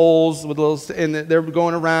little poles with little, and they're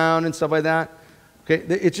going around and stuff like that. Okay?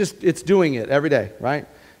 It's doing it every day, right?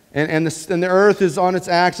 And the earth is on its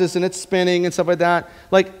axis and it's spinning and stuff like that.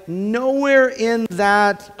 Like nowhere in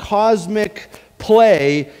that cosmic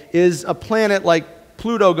play is a planet like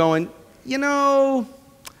Pluto going, you know,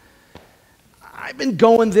 I've been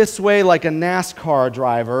going this way like a NASCAR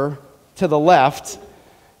driver to the left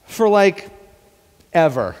for like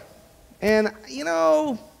ever. And, you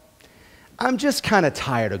know, I'm just kind of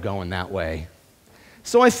tired of going that way.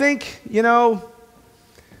 So I think, you know,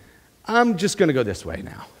 I'm just going to go this way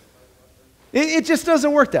now. It just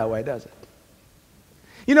doesn't work that way, does it?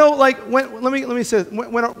 You know, like let me say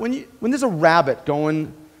when there's a rabbit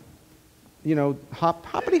going, you know,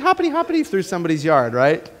 hoppity through somebody's yard,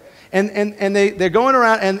 right? And they're going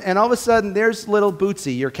around and all of a sudden there's little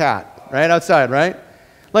Bootsy, your cat, right outside, right?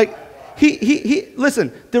 Like he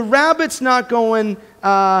listen, the rabbit's not going,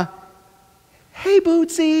 hey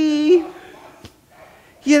Bootsy,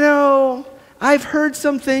 you know, I've heard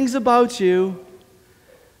some things about you.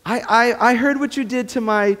 I heard what you did to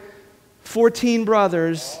my 14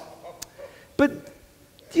 brothers, but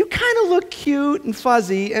you kind of look cute and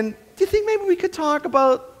fuzzy, and do you think maybe we could talk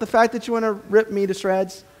about the fact that you want to rip me to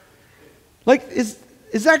shreds? Like, is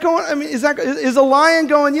that going, I mean, is a lion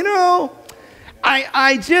going, you know,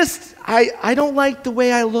 I don't like the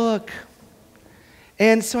way I look,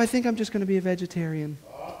 and so I think I'm just going to be a vegetarian.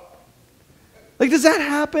 Like, does that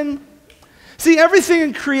happen? See, everything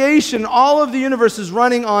in creation, all of the universe is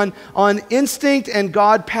running on instinct and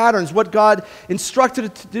God patterns, what God instructed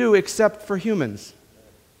it to do, except for humans.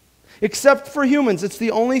 Except for humans. It's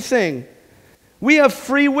the only thing. We have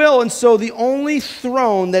free will, and so the only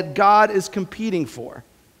throne that God is competing for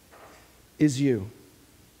is you.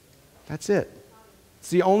 That's it.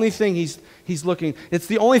 It's the only thing he's looking. It's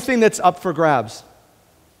the only thing that's up for grabs,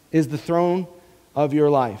 is the throne of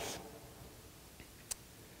your life.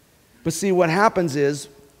 But see, what happens is,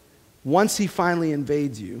 once he finally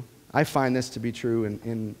invades you, I find this to be true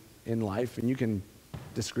in life, and you can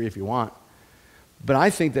disagree if you want, but I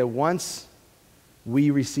think that once we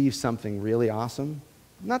receive something really awesome,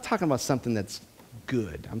 I'm not talking about something that's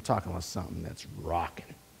good, I'm talking about something that's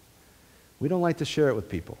rocking. We don't like to share it with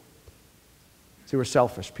people. See, we're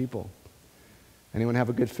selfish people. Anyone have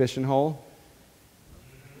a good fishing hole?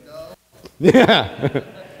 No. Yeah.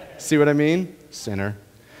 See what I mean? Sinner.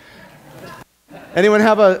 Anyone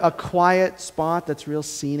have a quiet spot that's real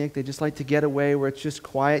scenic? They just like to get away where it's just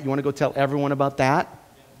quiet. You want to go tell everyone about that?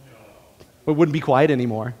 No. It wouldn't be quiet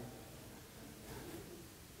anymore.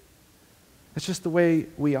 That's just the way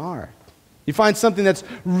we are. You find something that's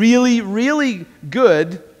really, really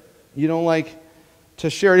good, you don't like to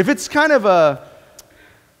share it. If it's kind of a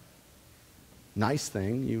nice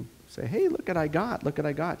thing, you say, hey, look what I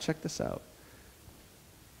got, check this out.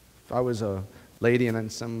 If I was a lady and then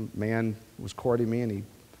some man was courting me and he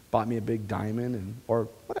bought me a big diamond or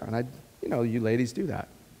whatever, and you ladies do that.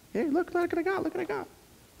 Hey, look what I got.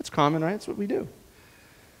 It's common, right? That's what we do.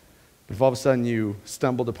 But if all of a sudden you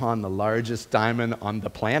stumbled upon the largest diamond on the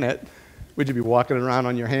planet, would you be walking around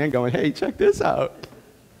on your hand going, hey, check this out?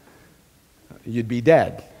 You'd be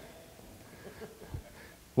dead.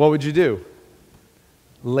 What would you do?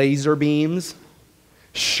 Laser beams?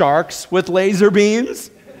 Sharks with laser beams?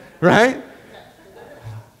 Right?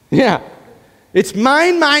 Yeah. It's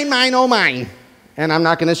mine, oh mine. And I'm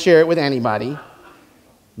not going to share it with anybody.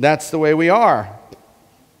 That's the way we are.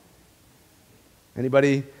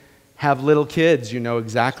 Anybody have little kids? You know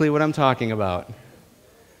exactly what I'm talking about.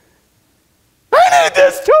 I need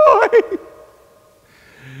this toy!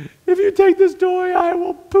 If you take this toy, I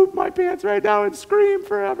will poop my pants right now and scream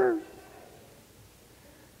forever.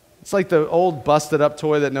 It's like the old busted up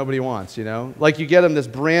toy that nobody wants, you know? Like you get them this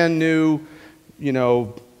brand new,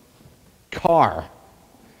 car,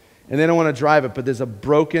 and they don't want to drive it, but there's a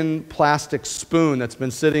broken plastic spoon that's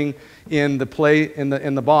been sitting in the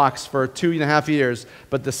box for 2.5 years.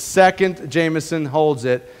 But the second Jameson holds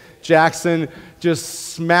it, Jackson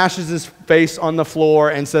just smashes his face on the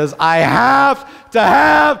floor and says, I have to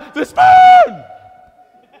have the spoon!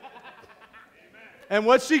 And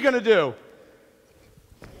what's she going to do?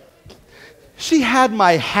 She had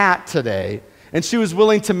my hat today, and she was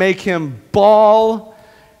willing to make him bawl,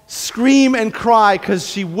 scream, and cry because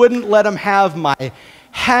she wouldn't let him have my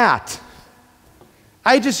hat.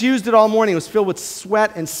 I just used it all morning. It was filled with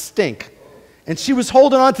sweat and stink. And she was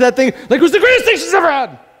holding on to that thing like it was the greatest thing she's ever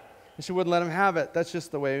had. And she wouldn't let him have it. That's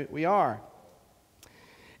just the way we are.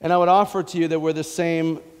 And I would offer to you that we're the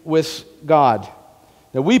same with God.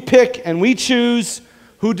 That we pick and we choose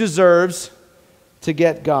who deserves to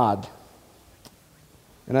get God.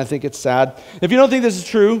 And I think it's sad. If you don't think this is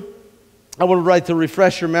true, I would like to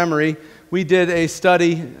refresh your memory. We did a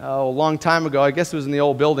study a long time ago, I guess it was in the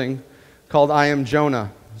old building, called I Am Jonah.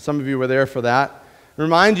 Some of you were there for that.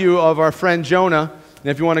 Remind you of our friend Jonah. And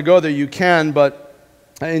if you want to go there, you can. But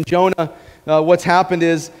in Jonah, what's happened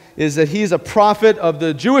is that he's a prophet of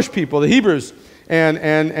the Jewish people, the Hebrews.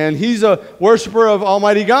 And he's a worshiper of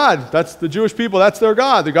Almighty God. That's the Jewish people. That's their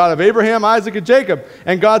God, the God of Abraham, Isaac, and Jacob.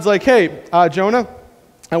 And God's like, hey, Jonah,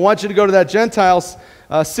 I want you to go to that Gentiles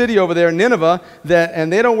city over there, Nineveh,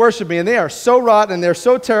 and they don't worship me, and they are so rotten, and they're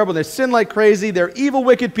so terrible, they sin like crazy, they're evil,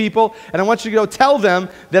 wicked people, and I want you to go tell them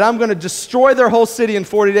that I'm going to destroy their whole city in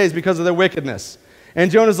 40 days because of their wickedness. And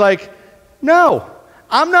Jonah's like, no,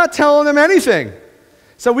 I'm not telling them anything.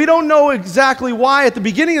 So we don't know exactly why, at the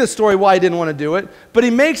beginning of the story, why he didn't want to do it, but he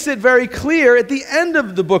makes it very clear at the end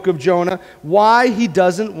of the book of Jonah why he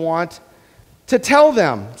doesn't want to tell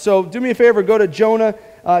them. So do me a favor, go to Jonah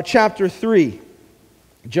chapter 3.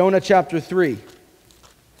 Jonah chapter 3.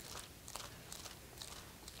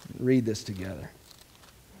 Read this together.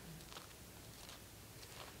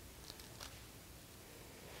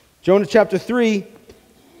 Jonah chapter 3.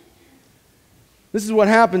 This is what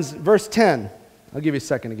happens, verse 10. I'll give you a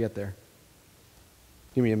second to get there.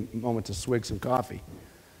 Give me a moment to swig some coffee.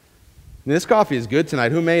 And this coffee is good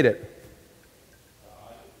tonight. Who made it?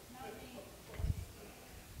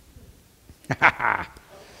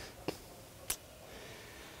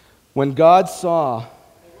 When God saw...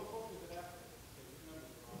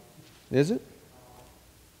 Is it?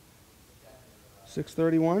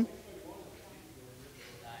 6:31?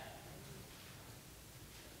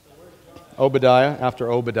 Obadiah,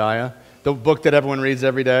 after Obadiah. The book that everyone reads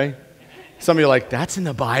every day. Some of you are like, that's in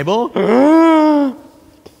the Bible?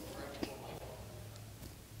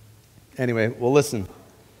 Anyway, well, listen.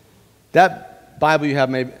 That Bible you have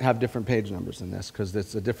may have different page numbers than this because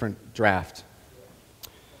it's a different draft.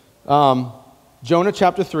 Jonah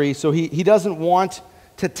chapter 3, so he doesn't want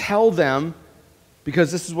to tell them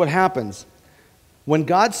because this is what happens. When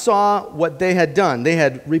God saw what they had done, they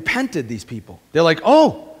had repented, these people. They're like,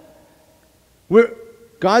 oh,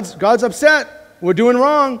 God's upset. We're doing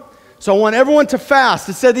wrong. So I want everyone to fast.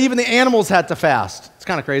 It said even the animals had to fast. It's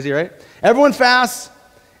kind of crazy, right? Everyone fasts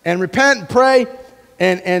and repent and pray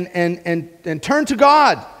and turn to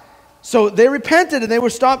God. So they repented and they were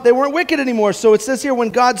stopped. They weren't wicked anymore. So it says here, when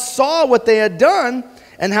God saw what they had done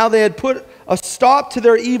and how they had put a stop to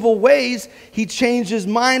their evil ways, he changed his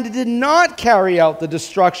mind and did not carry out the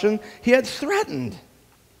destruction he had threatened.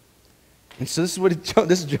 And so this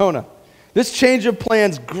is Jonah. This change of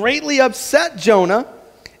plans greatly upset Jonah,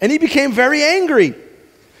 and he became very angry.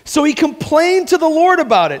 So he complained to the Lord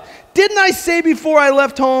about it. Didn't I say before I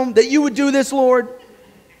left home that you would do this, Lord?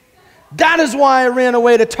 That is why I ran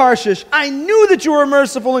away to Tarshish. I knew that you were a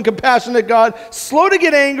merciful and compassionate God, slow to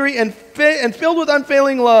get angry and filled with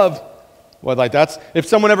unfailing love. Well, like that's, if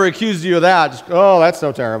someone ever accused you of that, just, oh, that's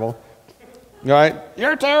so terrible. Right?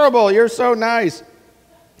 You're terrible. You're so nice.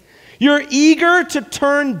 You're eager to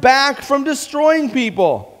turn back from destroying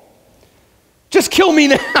people. Just kill me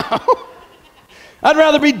now. I'd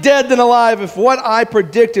rather be dead than alive if what I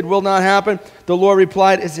predicted will not happen. The Lord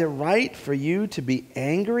replied, is it right for you to be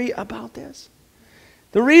angry about this?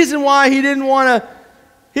 The reason why he didn't want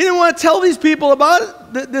to tell these people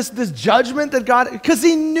about it, this judgment that God, because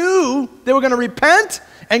he knew they were going to repent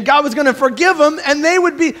and God was going to forgive them and they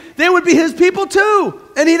would be his people too.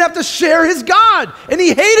 And he'd have to share his God. And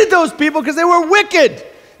he hated those people because they were wicked.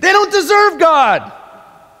 They don't deserve God.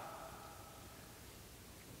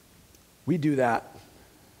 We do that.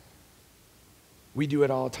 We do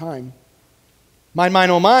it all the time. Mine,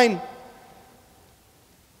 oh mine.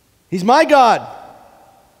 He's my God.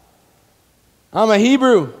 I'm a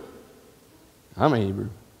Hebrew. And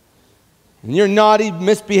you're naughty,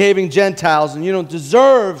 misbehaving Gentiles, and you don't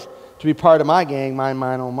deserve to be part of my gang.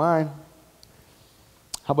 Mine, oh mine.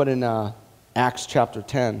 How about in Acts chapter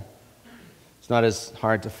 10? It's not as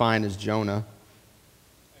hard to find as Jonah.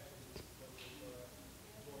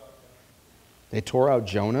 They tore out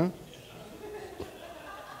Jonah?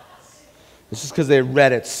 It's just because they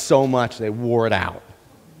read it so much they wore it out.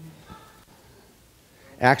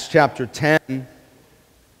 Acts chapter 10. Let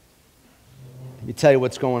me tell you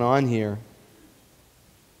what's going on here.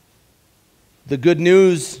 The good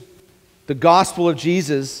news, the gospel of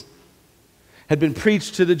Jesus, had been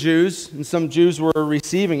preached to the Jews, and some Jews were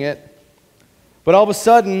receiving it. But all of a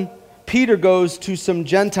sudden, Peter goes to some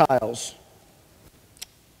Gentiles.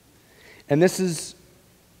 And this is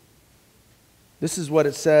what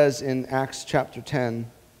it says in Acts chapter 10,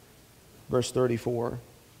 verse 34.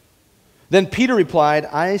 Then Peter replied,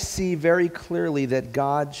 I see very clearly that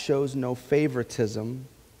God shows no favoritism.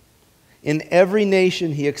 In every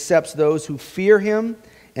nation he accepts those who fear him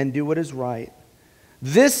and do what is right.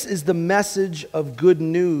 This is the message of good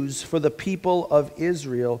news for the people of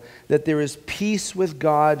Israel, that there is peace with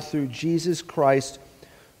God through Jesus Christ,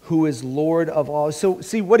 who is Lord of all. So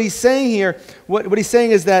see what he's saying here, what he's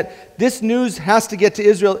saying is that this news has to get to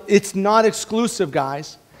Israel. It's not exclusive,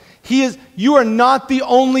 guys. You are not the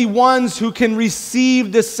only ones who can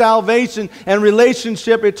receive this salvation and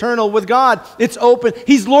relationship eternal with God. It's open.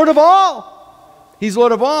 He's Lord of all. He's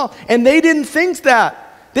Lord of all. And they didn't think that.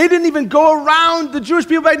 They didn't even go around, the Jewish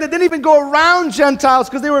people back then didn't even go around Gentiles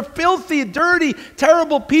because they were filthy, dirty,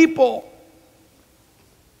 terrible people.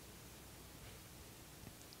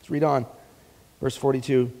 Let's read on. Verse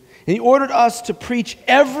 42. And he ordered us to preach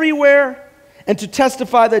everywhere and to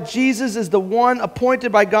testify that Jesus is the one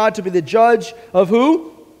appointed by God to be the judge of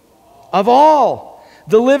who? Of all,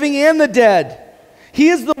 the living and the dead. He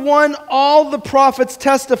is the one all the prophets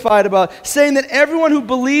testified about, saying that everyone who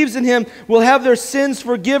believes in him will have their sins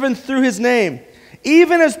forgiven through his name.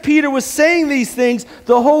 Even as Peter was saying these things,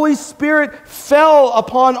 the Holy Spirit fell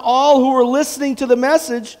upon all who were listening to the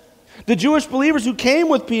message. The Jewish believers who came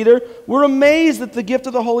with Peter were amazed that the gift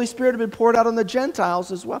of the Holy Spirit had been poured out on the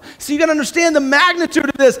Gentiles as well. So you got to understand the magnitude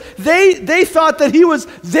of this. They thought that he was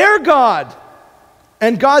their God.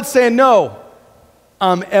 And God's saying, no,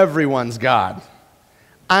 I'm everyone's God.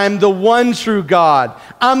 I'm the one true God.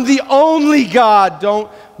 I'm the only God. Don't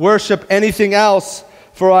worship anything else,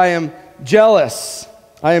 for I am jealous.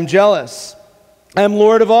 I am jealous. I am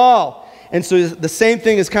Lord of all. And so the same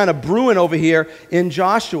thing is kind of brewing over here in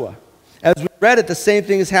Joshua. As we read it, the same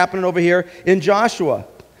thing is happening over here in Joshua.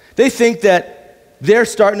 They think that they're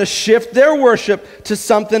starting to shift their worship to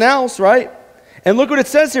something else, right? And look what it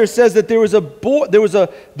says here. It says that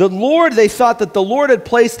the Lord, they thought that the Lord had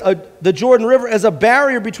placed the Jordan River as a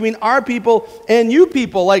barrier between our people and you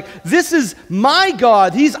people. Like, this is my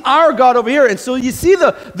God. He's our God over here. And so you see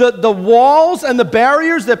the walls and the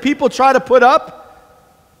barriers that people try to put up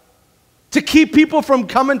to keep people from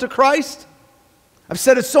coming to Christ. I've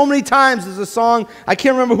said it so many times. There's a song, I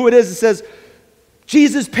can't remember who it is. It says,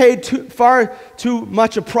 Jesus paid far too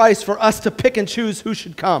much a price for us to pick and choose who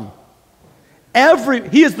should come.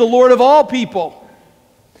 He is the Lord of all people.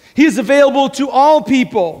 He is available to all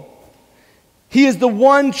people. He is the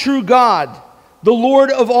one true God, the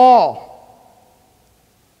Lord of all.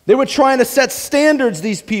 They were trying to set standards,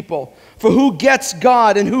 these people, for who gets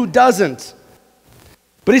God and who doesn't.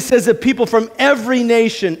 But he says that people from every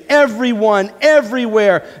nation, everyone,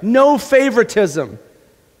 everywhere, no favoritism.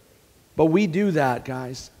 But we do that,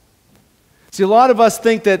 guys. See, a lot of us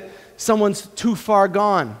think that someone's too far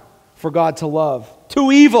gone for God to love.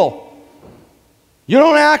 Too evil. You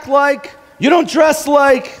don't act like, you don't dress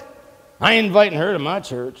like. I ain't inviting her to my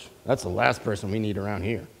church. That's the last person we need around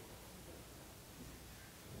here.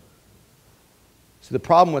 So the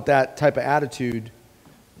problem with that type of attitude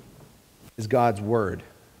is God's word.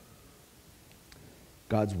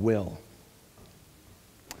 God's will.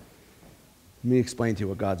 Let me explain to you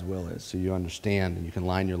what God's will is so you understand and you can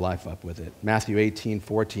line your life up with it. Matthew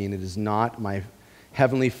 18:14, it is not my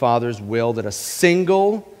heavenly Father's will that a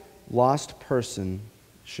single lost person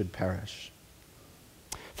should perish.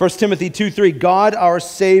 1 Timothy 2:3, God our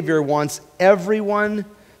Savior wants everyone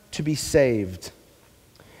to be saved.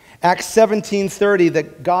 Acts 17:30,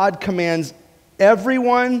 that God commands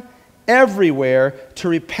everyone, everywhere, to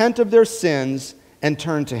repent of their sins and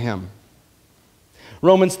turn to Him.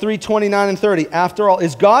 Romans 3:29 and 30, after all,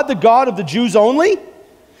 is God the God of the Jews only?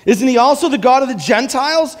 Isn't He also the God of the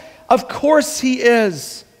Gentiles? Of course He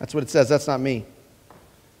is. That's what it says. That's not me.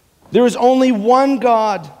 There is only one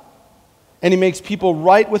God, and He makes people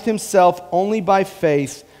right with Himself only by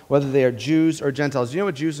faith, whether they are Jews or Gentiles. Do you know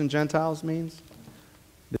what Jews and Gentiles means?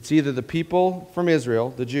 It's either the people from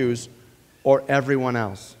Israel, the Jews, or everyone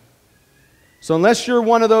else. So unless you're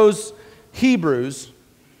one of those Hebrews,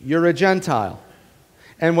 you're a Gentile.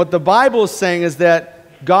 And what the Bible is saying is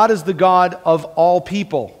that God is the God of all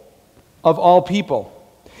people. Of all people.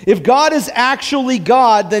 If God is actually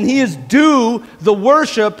God, then He is due the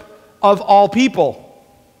worship of all people.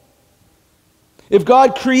 If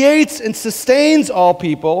God creates and sustains all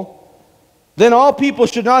people, then all people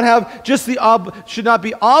should not have should not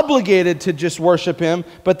be obligated to just worship Him,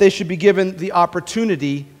 but they should be given the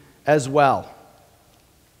opportunity as well.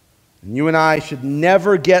 And you and I should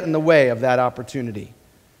never get in the way of that opportunity.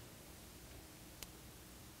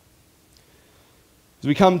 As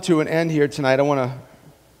we come to an end here tonight, I want to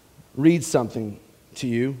read something to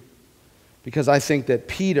you because I think that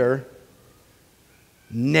Peter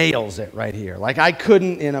nails it right here. Like, I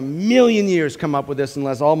couldn't in a million years come up with this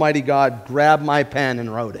unless Almighty God grabbed my pen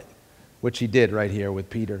and wrote it, which He did right here with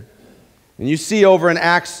Peter. And you see over in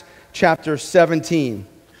Acts chapter 17,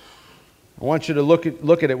 I want you to look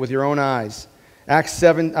at it with your own eyes. Acts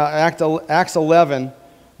 11,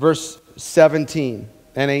 verse 17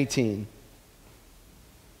 and 18.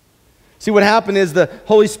 See, what happened is the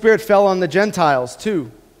Holy Spirit fell on the Gentiles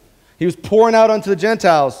too. He was pouring out onto the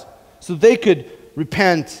Gentiles so they could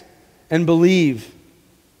repent and believe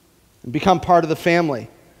and become part of the family.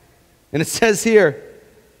 And it says here,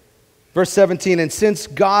 verse 17, and since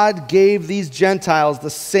God gave these Gentiles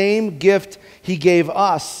the same gift He gave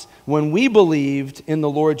us when we believed in the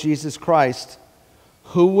Lord Jesus Christ,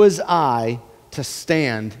 who was I to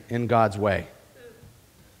stand in God's way?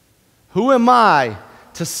 Who am I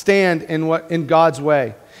to stand in God's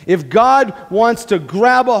way? If God wants to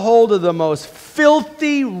grab a hold of the most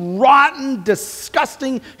filthy, rotten,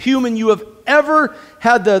 disgusting human you have ever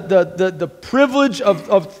had the privilege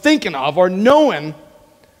of thinking of or knowing,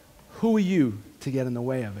 who are you to get in the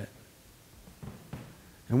way of it?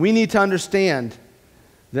 And we need to understand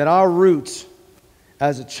that our roots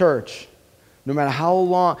as a church, no matter how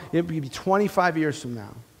long, it could be 25 years from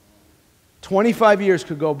now. 25 years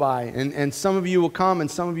could go by, and some of you will come and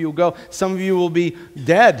some of you will go. Some of you will be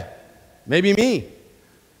dead, maybe me.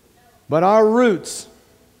 But our roots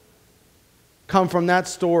come from that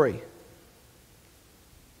story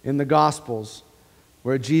in the Gospels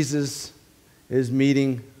where Jesus is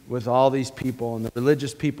meeting with all these people, and the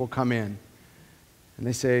religious people come in, and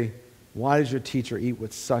they say, Why does your teacher eat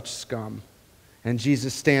with such scum? And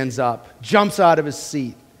Jesus stands up, jumps out of his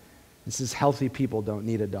seat, and says, healthy people don't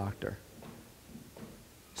need a doctor.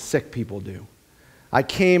 Sick people do. I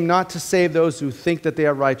came not to save those who think that they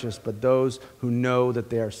are righteous, but those who know that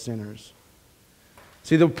they are sinners.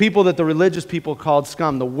 See, the people that the religious people called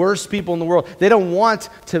scum, the worst people in the world, they don't want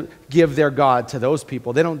to give their God to those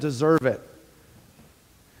people. They don't deserve it.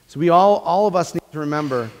 So all of us need to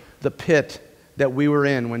remember the pit that we were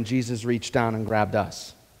in when Jesus reached down and grabbed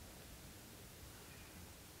us.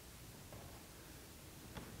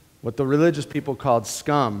 What the religious people called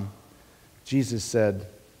scum, Jesus said,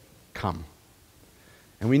 come.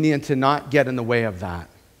 And we need to not get in the way of that.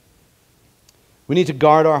 We need to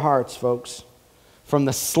guard our hearts, folks, from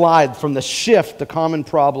the shift, the common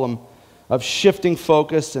problem of shifting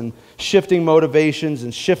focus and shifting motivations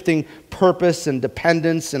and shifting purpose and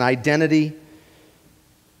dependence and identity.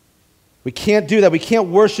 We can't do that. We can't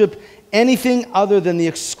worship anything other than the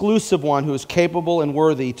exclusive one who is capable and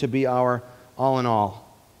worthy to be our all in all.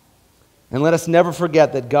 And let us never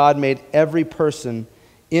forget that God made every person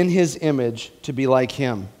in his image to be like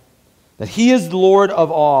him. That he is the Lord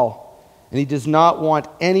of all, and he does not want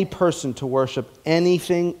any person to worship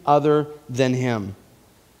anything other than him.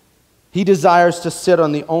 He desires to sit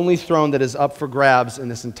on the only throne that is up for grabs in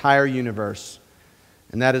this entire universe,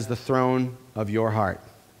 and that is the throne of your heart.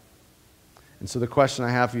 And so the question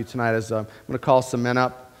I have for you tonight is, I'm going to call some men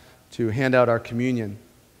up to hand out our communion.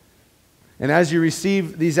 And as you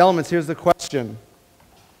receive these elements, here's the question.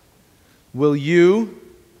 Will you,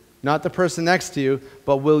 not the person next to you,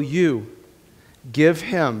 but will you give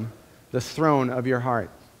him the throne of your heart?